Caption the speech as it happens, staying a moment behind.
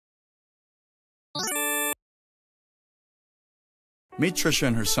Meet Trisha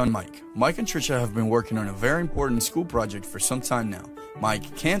and her son Mike. Mike and Trisha have been working on a very important school project for some time now.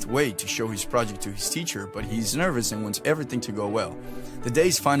 Mike can't wait to show his project to his teacher, but he's nervous and wants everything to go well. The day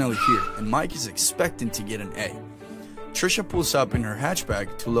is finally here, and Mike is expecting to get an A. Trisha pulls up in her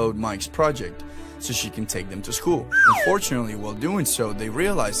hatchback to load Mike's project so she can take them to school. Unfortunately, while doing so, they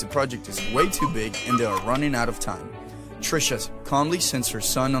realize the project is way too big and they are running out of time. Trisha calmly sends her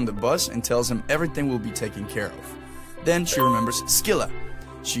son on the bus and tells him everything will be taken care of. Then she remembers Skila.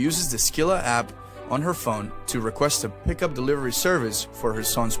 She uses the Skila app on her phone to request a pickup delivery service for her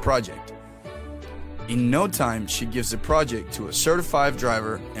son's project. In no time, she gives the project to a certified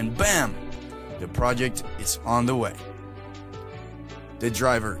driver and bam! The project is on the way. The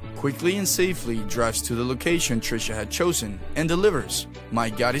driver quickly and safely drives to the location Trisha had chosen and delivers.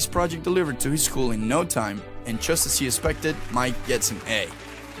 Mike got his project delivered to his school in no time, and just as he expected, Mike gets an A.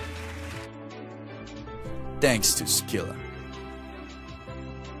 Thanks to Skila.